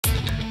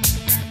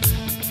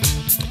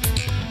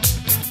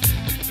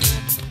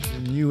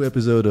new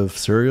episode of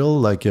Serial.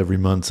 Like every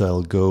month,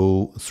 I'll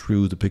go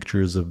through the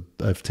pictures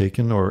I've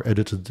taken or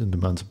edited in the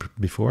months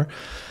before.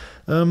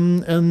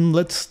 And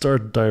let's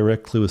start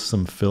directly with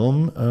some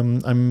film.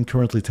 I'm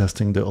currently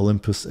testing the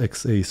Olympus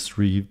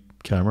XA3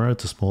 camera.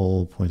 It's a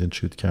small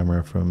point-and-shoot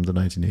camera from the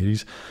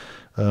 1980s.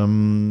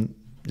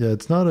 Yeah,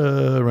 it's not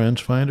a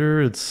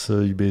rangefinder. It's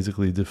you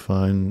basically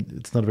define.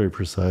 It's not very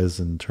precise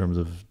in terms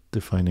of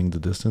defining the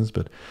distance,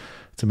 but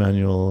it's a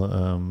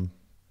manual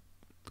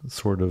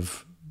sort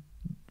of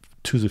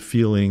to the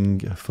feeling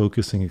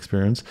focusing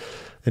experience.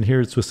 And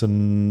here it's with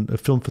a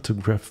film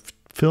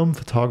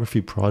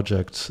photography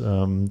project,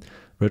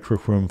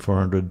 Retrochrome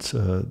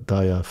 400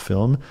 dia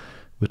film,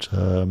 which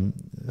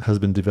has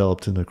been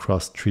developed in a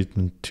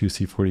cross-treatment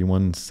 2C41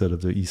 instead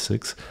of the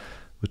E6,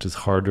 which is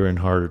harder and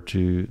harder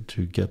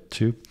to get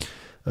to.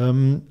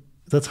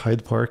 That's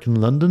Hyde Park in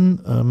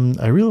London.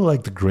 I really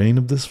like the grain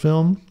of this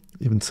film,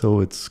 even so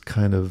it's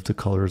kind of, the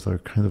colors are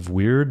kind of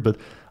weird, but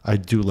I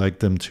do like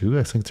them too.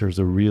 I think there's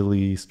a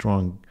really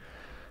strong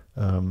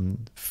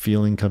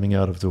feeling coming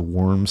out of the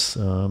warmth,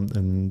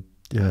 and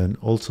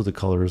also the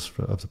colors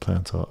of the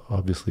plants,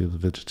 obviously the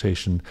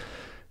vegetation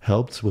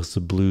helped with the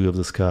blue of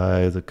the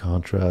sky, the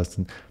contrast.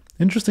 And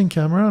interesting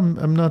camera.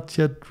 I'm not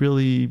yet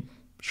really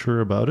sure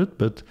about it,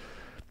 but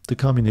the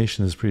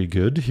combination is pretty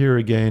good. Here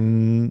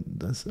again,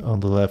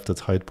 on the left,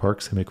 that's Hyde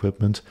Park, same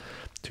equipment,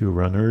 2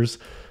 runners.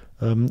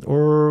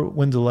 Or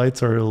when the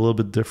lights are a little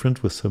bit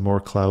different with some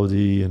more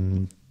cloudy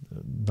and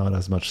not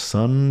as much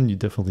sun, you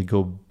definitely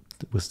go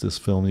with this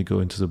film, you go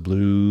into the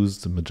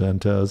blues, the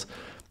magentas.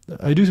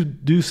 I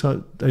do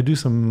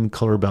some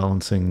color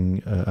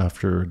balancing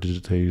after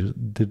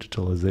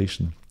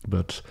digitalization,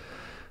 but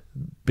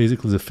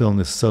basically the film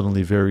is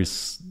suddenly very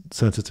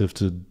sensitive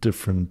to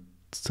different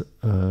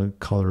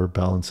color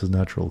balances,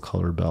 natural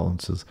color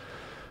balances.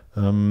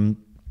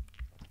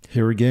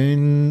 Here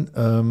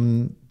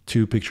again,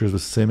 2 pictures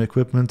with the same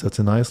equipment. That's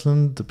in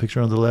Iceland. The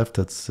picture on the left,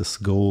 that's this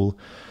goal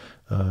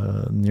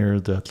near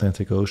the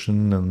Atlantic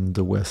Ocean and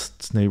the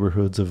west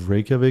neighborhoods of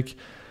Reykjavik.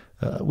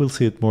 We'll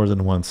see it more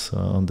than once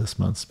on this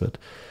month, but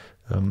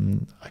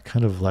I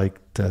kind of like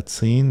that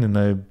scene, and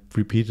I've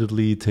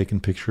repeatedly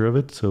taken picture of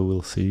it, so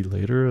we'll see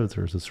later.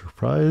 There's a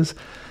surprise.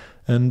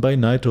 And by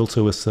night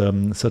also with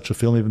such a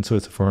film, even so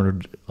it's a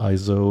 400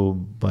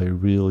 ISO, by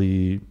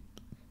really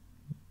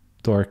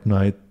dark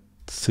night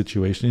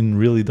situation. In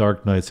really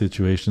dark night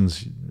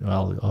situations,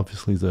 well,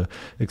 obviously the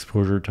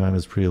exposure time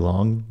is pretty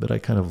long, but I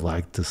kind of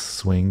like the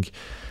swing,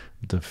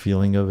 the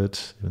feeling of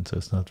it, even so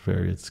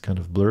it's kind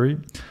of blurry.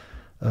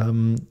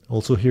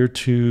 Also here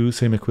too,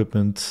 same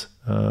equipment,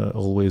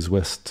 always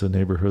west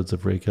neighborhoods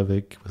of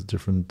Reykjavik with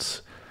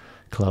different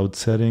cloud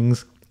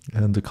settings,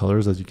 and the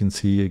colors, as you can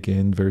see,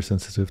 again very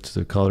sensitive to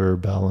the color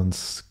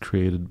balance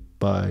created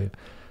by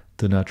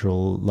the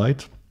natural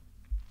light.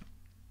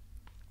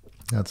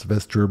 That's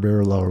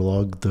Vesturber,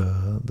 Laurlog,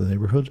 the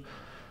neighborhood.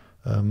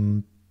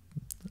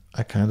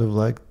 I kind of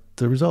like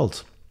the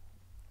results.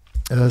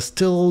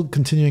 Still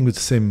continuing with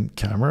the same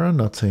camera,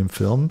 not same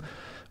film.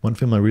 One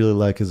film I really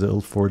like is the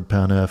Ilford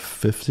Pan F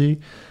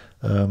 50,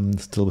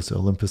 still with the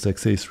Olympus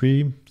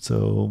XA3.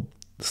 So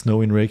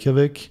snow in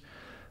Reykjavik,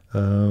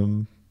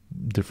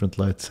 different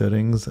light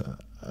settings.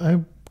 I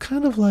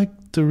kind of like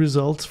the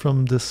results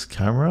from this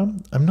camera.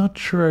 I'm not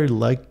sure I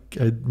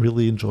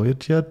really enjoy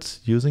it yet,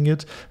 using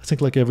it. I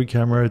think like every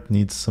camera, it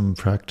needs some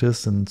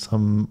practice, and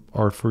some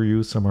are for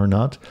you, some are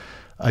not.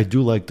 I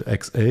do like the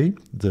XA,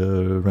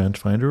 the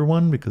rangefinder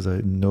one, because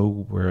I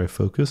know where I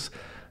focus.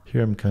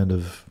 Here I'm kind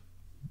of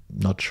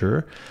not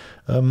sure.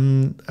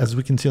 As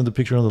we can see on the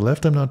picture on the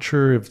left, I'm not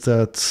sure if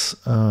that's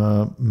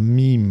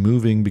me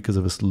moving because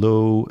of a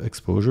slow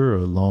exposure or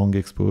a long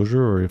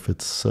exposure, or if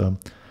it's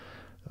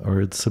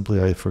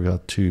simply I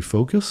forgot to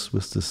focus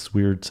with this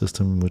weird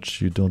system which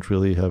you don't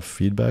really have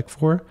feedback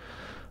for.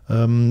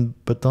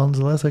 But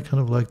nonetheless, I kind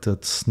of like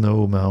that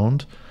snow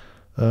mound.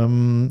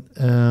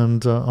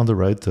 And on the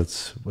right,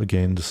 that's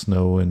again the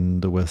snow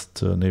in the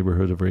west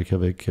neighborhood of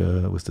Reykjavik,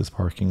 with this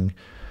parking,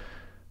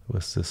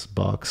 with this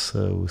box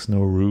with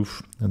no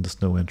roof and the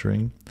snow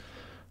entering.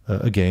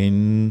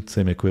 Again,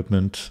 same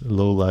equipment,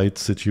 low light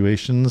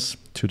situations,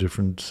 2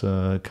 different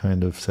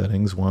kind of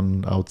settings,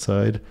 one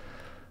outside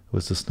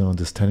with the snow on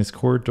this tennis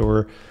court,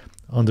 or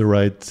on the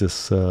right,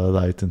 this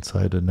light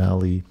inside an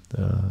alley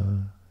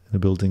in a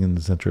building in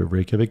the center of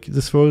Reykjavik.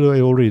 This photo I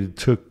already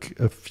took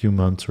a few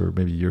months or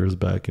maybe years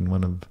back in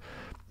one of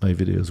my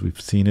videos. We've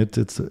seen it.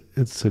 It's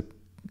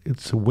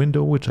a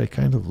window which I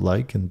kind of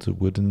like, and the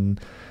wooden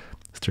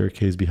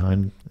staircase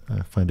behind.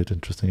 I find it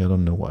interesting. I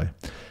don't know why.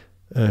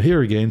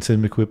 Here again,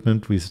 same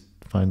equipment. We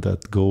find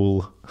that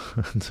goal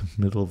in the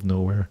middle of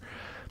nowhere.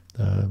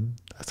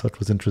 I thought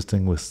was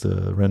interesting with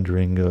the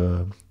rendering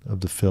of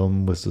the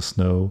film with the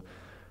snow.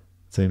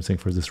 Same thing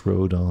for this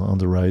road on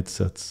the right.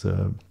 That's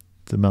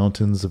the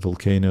mountains, the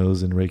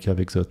volcanoes in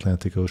Reykjavik, the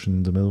Atlantic Ocean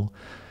in the middle.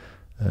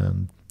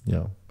 And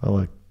yeah, I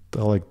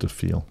like the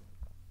feel.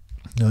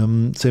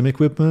 Same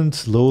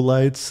equipment, low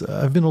lights.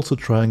 I've been also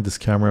trying this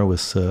camera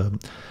with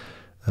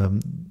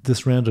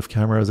This range of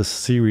cameras, a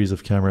series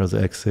of cameras,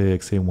 XA,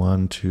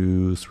 XA1,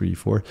 2, 3,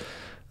 4,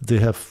 they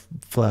have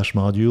flash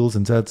modules,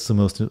 and that's the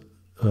most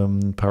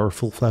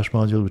powerful flash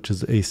module, which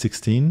is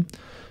A16.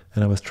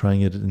 And I was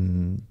trying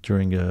it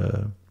during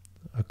a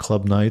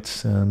club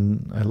night,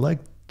 and I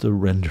liked the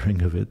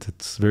rendering of it.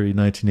 It's very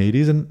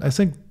 1980s, and I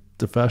think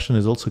the fashion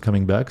is also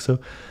coming back. So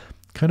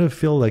kind of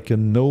feel like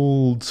an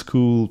old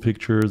school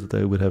picture that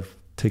I would have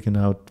taken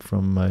out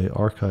from my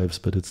archives,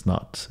 but it's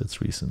not.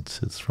 It's recent.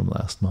 It's from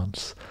last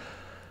month.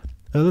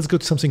 Let's go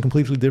to something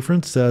completely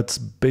different. That's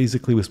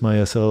basically with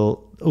my SL.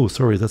 Oh,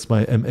 sorry, that's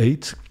my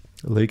M8,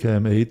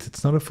 Leica M8.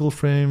 It's not a full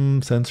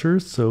frame sensor,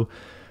 so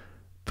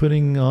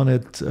putting on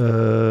it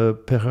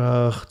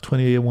Perar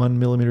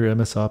 21mm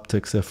MS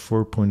Optics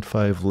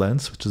f4.5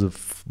 lens, which is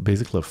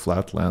basically a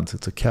flat lens.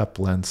 It's a cap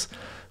lens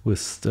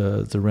with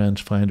the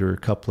rangefinder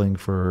coupling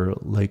for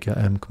Leica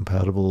M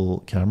compatible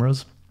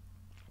cameras.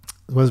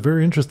 It was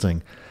very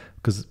interesting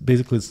because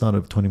basically it's not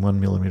a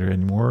 21mm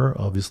anymore,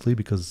 obviously,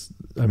 because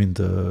I mean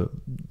the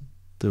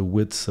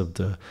widths of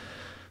the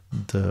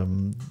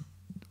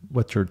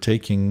what you're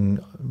taking,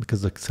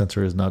 because the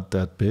sensor is not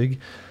that big,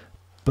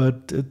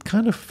 but it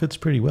kind of fits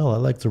pretty well. I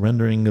like the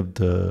rendering of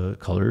the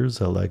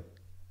colors. I like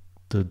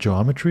the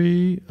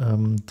geometry.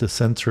 The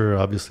sensor,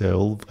 obviously,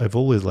 I've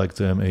always liked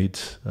the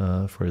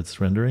M8 for its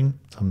rendering.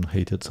 Some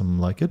hate it, some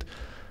like it.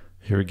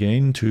 Here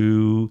again,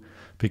 2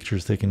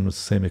 pictures taken with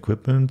the same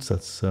equipment.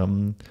 That's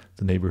the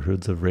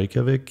neighborhoods of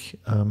Reykjavik.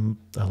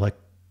 I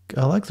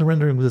like the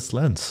rendering with this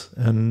lens,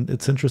 and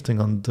it's interesting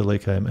on the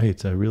Leica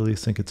M8. I really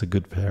think it's a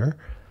good pair.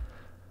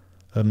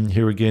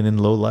 Here again in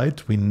low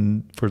light,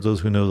 for those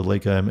who know the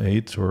Leica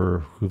M8 or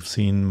who've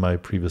seen my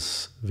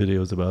previous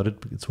videos about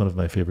it, it's one of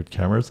my favorite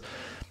cameras.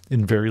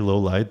 In very low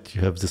light,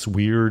 you have this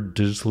weird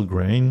digital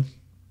grain.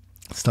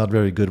 It's not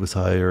very good with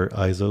higher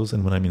ISOs,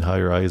 and when I mean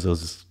higher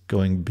ISOs, it's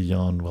going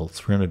beyond, well,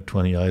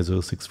 320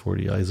 ISO,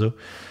 640 ISO.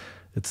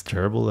 It's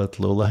terrible at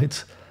low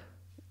light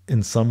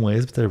in some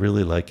ways, but I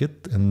really like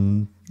it,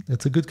 and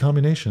it's a good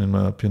combination in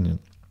my opinion.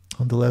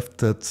 On the left,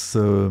 that's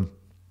the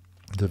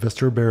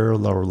Vesterberg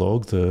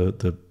Laurlog,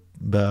 the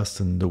best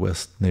in the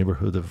west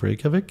neighborhood of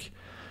Reykjavik.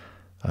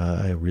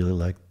 I really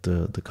like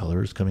the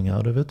colors coming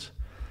out of it.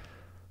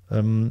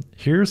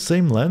 Here,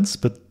 same lens,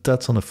 but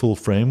that's on a full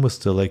frame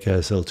with the Leica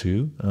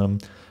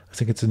SL2. I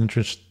think it's an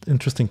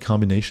interesting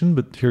combination,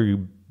 but here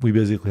we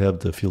basically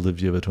have the field of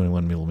view of a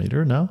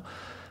 21mm now,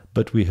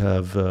 but we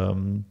have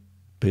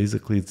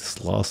basically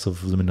this loss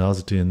of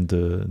luminosity in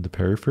the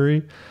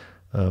periphery.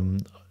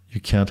 You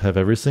can't have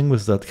everything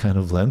with that kind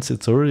of lens.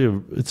 It's a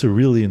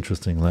really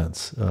interesting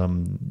lens.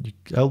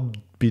 I'll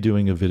be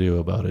doing a video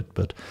about it,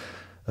 but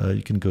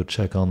you can go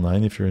check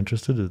online if you're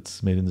interested.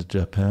 It's made in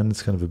Japan.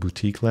 It's kind of a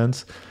boutique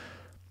lens.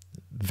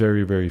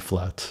 Very, very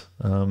flat,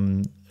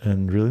 and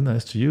really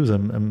nice to use.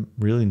 I'm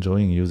really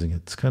enjoying using it.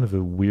 It's kind of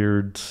a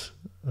weird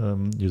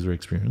user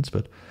experience,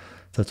 but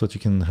that's what you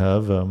can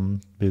have.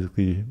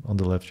 Basically, on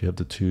the left, you have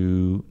the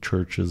 2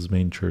 churches,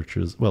 main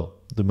churches. Well,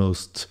 the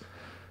most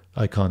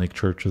iconic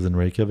churches in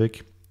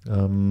Reykjavik,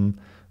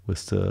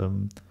 with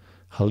the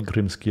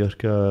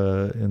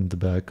Hallgrímskirkja in the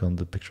back on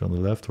the picture on the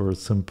left, or a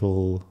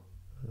simple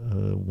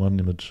one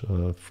image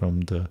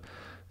from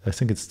I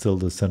think it's still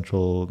the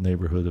central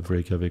neighborhood of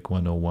Reykjavik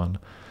 101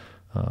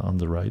 on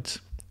the right.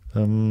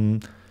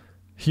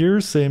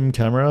 Here, same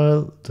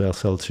camera, the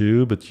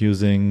SL2, but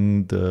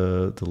using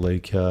the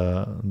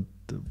Leica,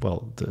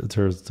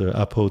 there's the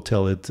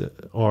Apotelit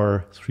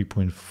R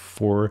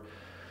 3.4,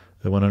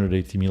 a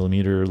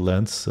 180mm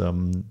lens.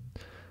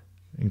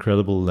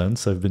 Incredible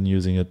lens. I've been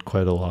using it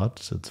quite a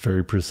lot. It's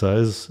very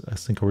precise. I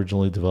think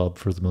originally developed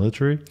for the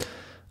military.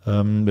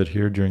 But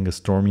here during a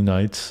stormy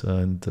night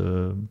in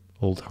the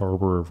old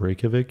harbor of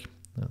Reykjavik,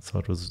 I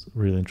thought it was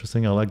really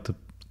interesting. I like the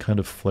kind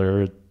of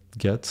flare it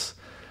gets,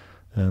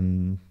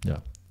 and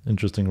yeah,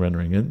 interesting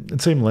rendering.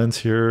 And same lens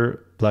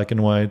here, black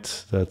and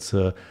white. That's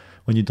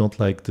when you don't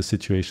like the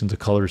situations, the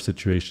color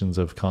situations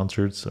of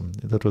concerts.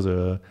 That was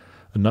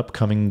an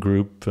upcoming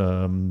group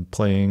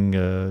playing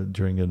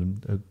during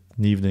an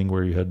evening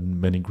where you had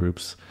many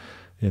groups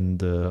in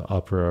the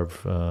opera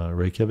of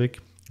Reykjavik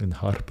in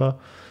Harpa.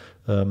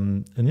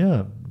 And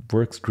yeah,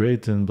 works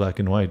great in black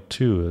and white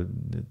too.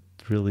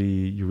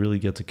 You really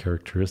get the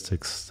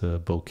characteristics, the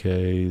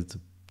bokeh,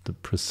 the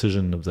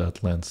precision of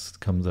that lens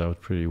comes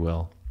out pretty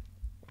well.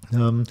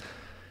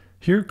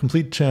 Here,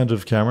 complete change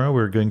of camera.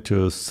 We're going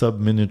to a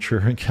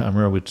sub-miniature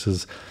camera, which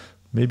is,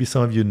 maybe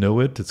some of you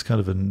know it. It's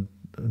kind of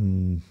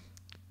an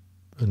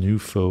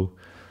UFO,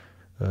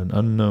 an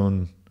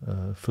unknown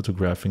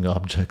photographing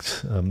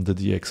object, the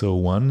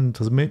DxO1. It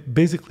was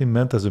basically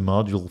meant as a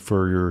module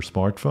for your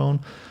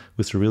smartphone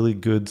with a really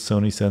good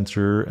Sony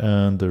sensor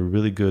and a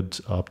really good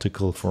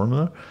optical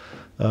formula.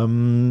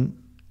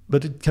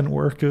 But it can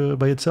work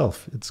by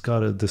itself. It's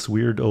got this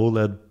weird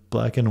OLED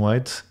black and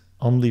white,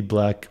 only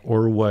black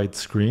or white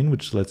screen,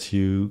 which lets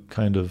you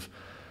kind of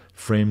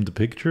frame the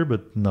picture,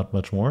 but not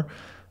much more.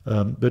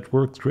 But it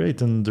works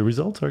great, and the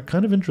results are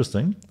kind of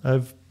interesting.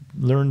 I've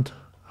learned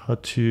how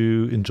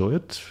to enjoy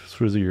it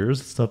through the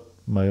years. It's not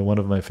one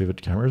of my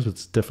favorite cameras.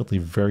 It's definitely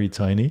very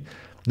tiny.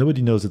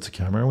 Nobody knows it's a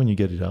camera when you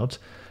get it out,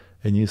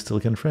 and you still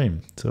can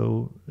frame.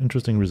 So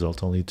interesting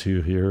result. Only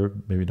 2 here,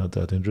 maybe not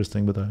that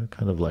interesting, but I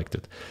kind of liked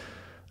it.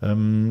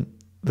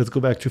 Let's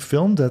go back to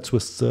film. That's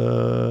with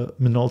the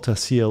Minolta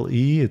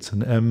CLE. It's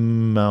an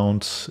M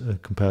mount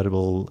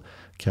compatible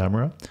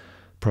camera.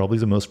 Probably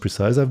the most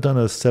precise. I've done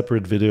a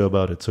separate video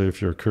about it, so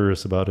if you're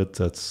curious about it,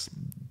 that's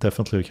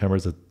definitely a camera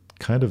that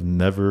kind of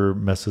never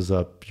messes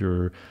up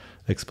your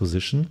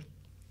exposition.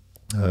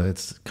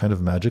 It's kind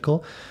of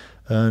magical.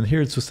 And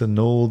here it's just an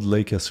old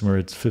Leica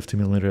Summarit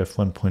 50mm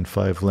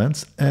f1.5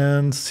 lens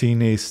and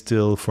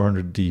Cinestill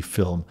 400D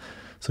film.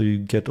 So you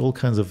get all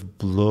kinds of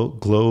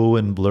glow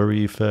and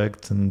blurry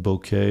effects and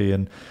bokeh,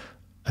 and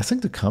I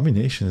think the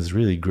combination is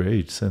really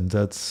great. And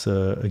that's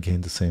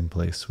again the same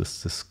place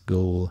with this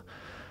goal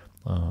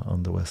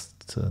on the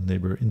west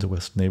in the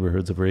west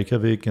neighborhoods of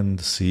Reykjavik, and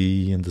the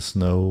sea and the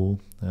snow.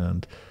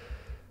 And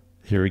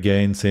here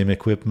again, same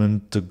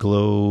equipment, the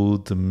glow,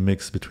 the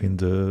mix between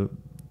the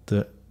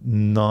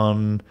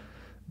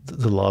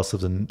loss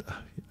of the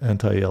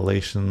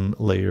anti-elation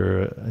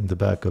layer in the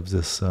back of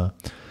this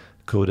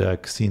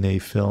Kodak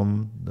Cine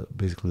film,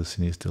 basically the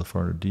Cinestill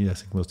 400D. I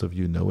think most of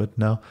you know it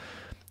now.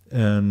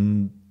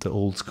 And the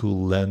old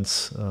school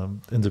lens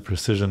and the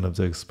precision of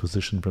the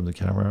exposition from the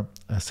camera.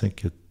 I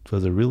think it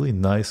was a really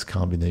nice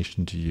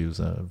combination to use.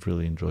 I've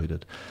really enjoyed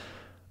it.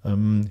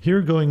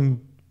 Here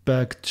going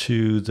back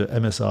to the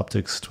MS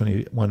Optics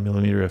 21mm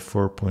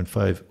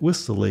f4.5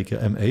 with the Leica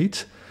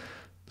M8.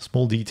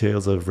 Small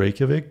details of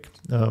Reykjavik.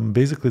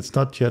 Basically, it's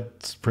not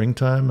yet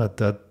springtime at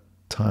that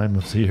time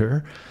of the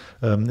year.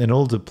 And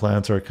all the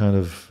plants are kind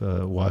of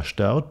washed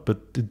out,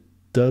 but it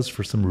does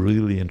for some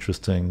really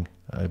interesting,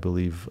 I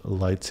believe,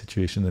 light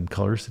situation and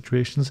color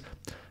situations.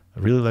 I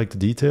really like the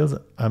details.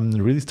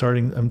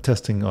 I'm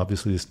testing,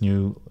 obviously, this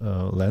new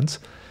lens.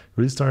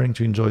 Really starting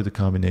to enjoy the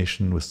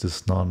combination with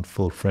this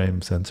non-full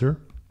frame sensor.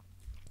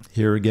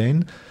 Here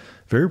again,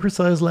 very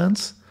precise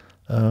lens.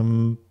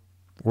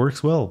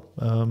 Works well.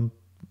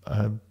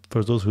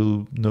 For those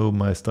who know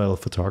my style of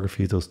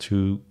photography, those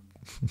 2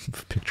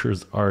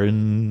 pictures are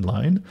in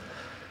line.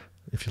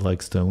 If you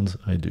like stones,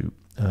 I do.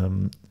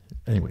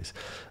 Anyways,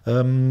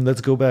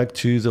 let's go back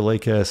to the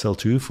Leica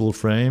SL2 full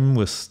frame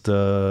with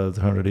the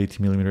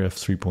 180mm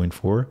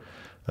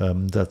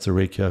f3.4. That's a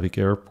Reykjavik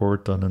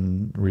airport on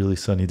a really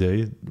sunny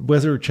day.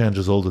 Weather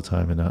changes all the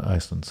time in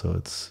Iceland, so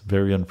it's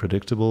very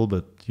unpredictable,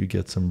 but you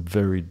get some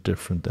very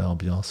different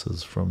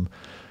ambiances from...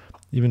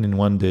 Even in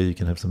one day, you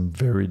can have some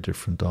very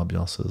different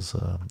ambiances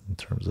in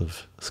terms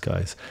of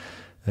skies.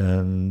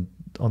 And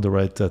on the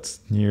right, that's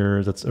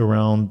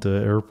around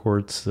the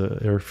airport, the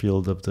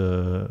airfield of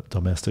the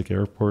domestic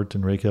airport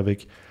in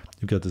Reykjavik.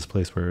 You've got this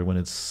place where when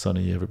it's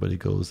sunny, everybody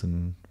goes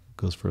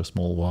for a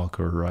small walk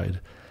or ride.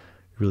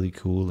 Really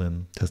cool,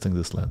 and testing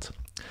this lens.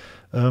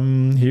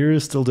 Here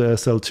is still the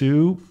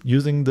SL2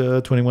 using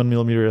the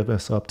 21mm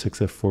MS Optics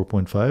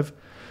f4.5.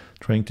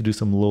 Trying to do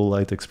some low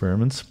light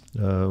experiments.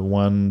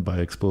 One by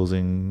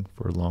exposing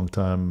for a long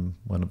time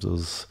one of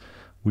those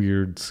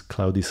weird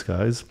cloudy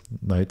skies,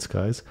 night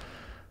skies.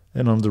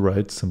 And on the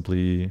right,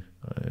 simply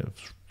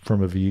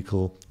from a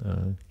vehicle,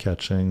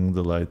 catching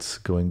the lights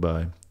going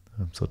by.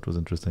 So it was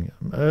interesting.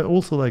 I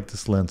also like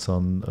this lens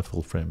on a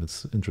full frame.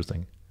 It's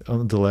interesting.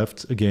 On the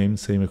left, again,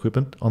 same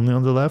equipment, only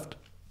on the left.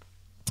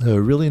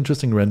 A really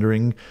interesting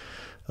rendering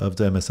of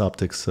the MS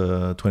Optics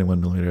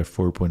 21mm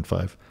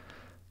f4.5.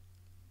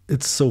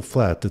 It's so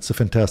flat. It's a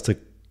fantastic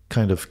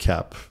kind of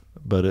cap,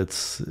 but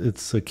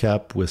it's a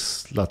cap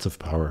with lots of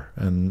power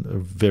and a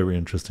very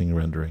interesting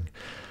rendering.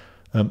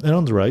 And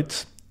on the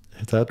right,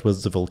 that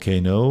was the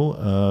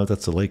Volcano.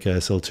 That's the Leica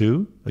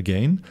SL2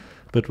 again,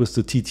 but with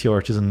the TT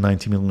Artisan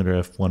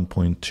 90mm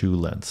f1.2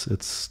 lens.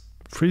 It's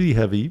pretty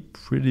heavy,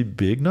 pretty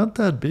big. Not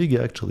that big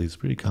actually. It's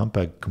pretty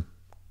compact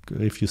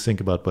if you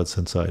think about what's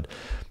inside.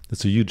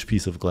 It's a huge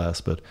piece of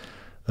glass, but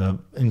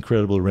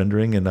incredible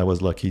rendering, and I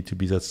was lucky to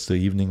be. That's the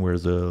evening where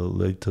the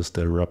latest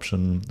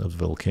eruption of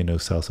the volcano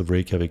south of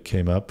Reykjavik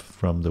came up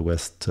from the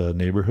west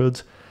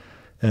neighborhoods,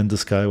 and the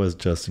sky was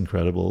just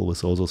incredible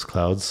with all those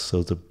clouds.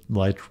 So the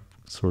light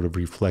sort of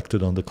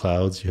reflected on the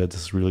clouds. You had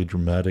this really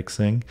dramatic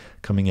thing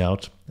coming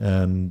out,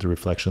 and the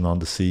reflection on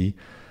the sea.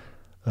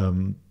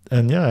 And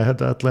yeah, I had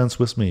that lens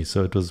with me,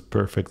 so it was a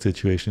perfect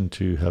situation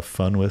to have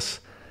fun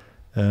with.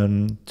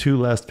 And 2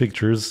 last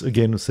pictures,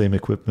 again, the same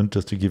equipment,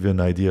 just to give you an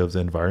idea of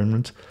the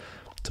environment.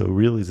 So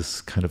really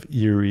this kind of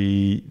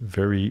eerie,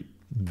 very,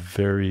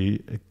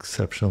 very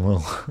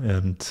exceptional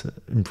and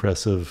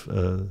impressive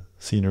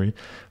scenery.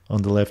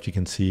 On the left, you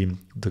can see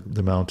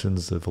the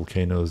mountains, the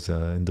volcanoes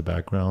in the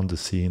background, the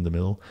sea in the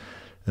middle,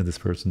 and this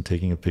person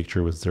taking a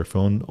picture with their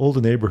phone. All the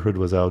neighborhood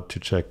was out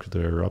to check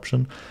the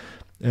eruption.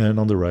 And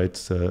on the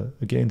right,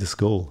 again, this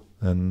goal,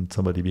 and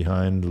somebody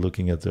behind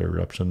looking at the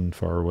eruption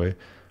far away.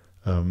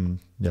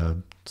 Yeah,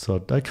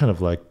 so I kind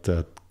of liked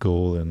that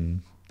goal,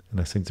 and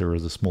I think there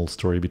was a small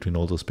story between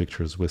all those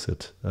pictures with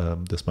it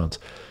this month.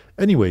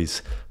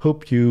 Anyways,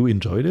 hope you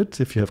enjoyed it.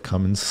 If you have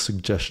comments,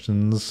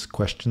 suggestions,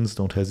 questions,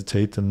 don't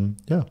hesitate. And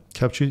yeah,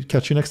 catch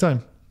you next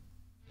time.